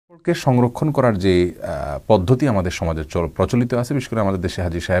কে সংরক্ষণ করার যে পদ্ধতি আমাদের সমাজে প্রচলিত আছে, বিশেষ করে আমাদের দেশে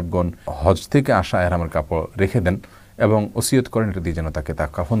হাজী সাহেবগণ হজ থেকে আসা এহরামের কাপড় রেখে দেন এবং ওসিয়ত করেন এটা দিয়ে যেন তাকে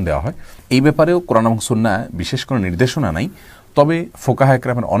কাফন দেওয়া হয়। এই ব্যাপারেও কোরআন এবং সুন্নাহ বিশেষ কোনো নির্দেশনা নাই, তবে ফোকাহা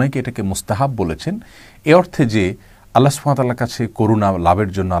একরামের অনেকে এটাকে মুস্তাহাব বলেছেন, এ অর্থে যে আল্লাহ সুবহানাহু ওয়া তাআলার কাছে করুণা লাভের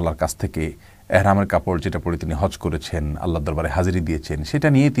জন্য আল্লাহর কাছ থেকে এহরামের কাপড় যেটা পরে তিনি হজ করেছেন, আল্লাহর দরবারে হাজিরি দিয়েছেন, সেটা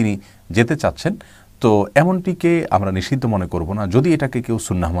নিয়ে তিনি যেতে চাচ্ছেন। তো এমনটিকে আমরা নিষিদ্ধ মনে করব না, যদি এটাকে কেউ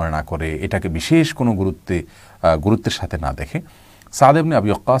সুন্নাহ মনে না করে, এটাকে বিশেষ কোনো গুরুত্বের সাথে না দেখে। সাদ ইবনে আবি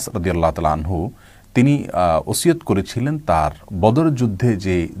ওয়াক্কাস রাদিয়াল্লাহু তাআলা আনহু তিনি ওসিয়ত করেছিলেন তার বদর যুদ্ধে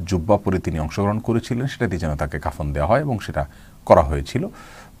যে জুব্বা পরে তিনি অংশগ্রহণ করেছিলেন সেটা দিয়ে যেন তাকে কাফন দেওয়া হয়, এবং সেটা করা হয়েছিল।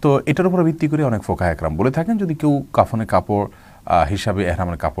 তো এটার উপর ভিত্তি করে অনেক ফোকাহা একরাম বলে থাকেন যদি কেউ কাফনে কাপড় হিসাবে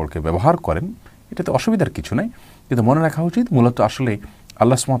এহরামের কাপড়কে ব্যবহার করেন এটাতে অসুবিধার কিছু নাই, কিন্তু মনে রাখা উচিত মূলত আসলে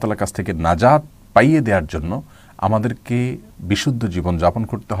আল্লাহ সুবহানাহু ওয়া তাআলার কাছ থেকে নাজাত পাইয়ে দেওয়ার জন্য আমাদেরকে বিশুদ্ধ জীবন যাপন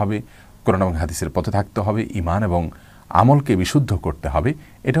করতে হবে, কোরআন এবং হাদিসের পথে থাকতে হবে, ঈমান এবং আমলকে বিশুদ্ধ করতে হবে,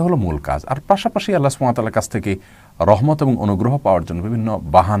 এটা হলো মূল কাজ। আর পাশাপাশি আল্লাহ সুবহানাহু ওয়া তাআলার কাছ থেকে রহমত এবং অনুগ্রহ পাওয়ার জন্য বিভিন্ন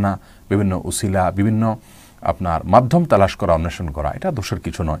বাহানা, বিভিন্ন উসিলা, বিভিন্ন আপনার মাধ্যম তালাশ করা, অন্বেষণ করা, এটা দোষের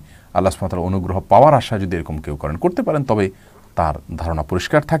কিছু নয়। আল্লাহ সুবহানাহু ওয়া তাআলার অনুগ্রহ পাওয়ার আশা যদি এরকম কেউ করতে পারেন, তবে তার ধারণা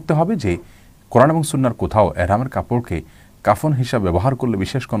পরিষ্কার থাকতে হবে যে কোরআন এবং সুন্নাহর কোথাও এহরামের কাপড়কে কাফন হিসাবে ব্যবহার করলে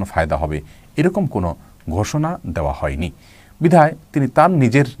বিশেষ কোনো ফায়দা হবে এরকম কোনো ঘোষণা দেওয়া হয়নি। বিধায় তিনি তার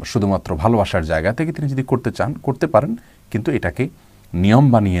নিজের শুধুমাত্র ভালোবাসার জায়গা থেকে তিনি যদি করতে চান করতে পারেন, কিন্তু এটাকে নিয়ম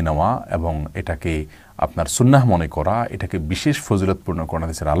বানিয়ে নেওয়া এবং এটাকে আপনার সুন্নাহ মনে করা, এটাকে বিশেষ ফজিলতপূর্ণ কোরআন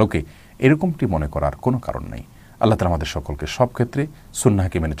হাদিসের আলোকে এরকমটি মনে করার কোনো কারণ নেই। আল্লাহ তাআলা আমাদের সকলকে সব ক্ষেত্রে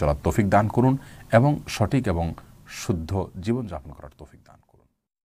সুন্নাহকে মেনে চলার তৌফিক দান করুন এবং সঠিক এবং শুদ্ধ জীবনযাপন করার তৌফিক দান করুন।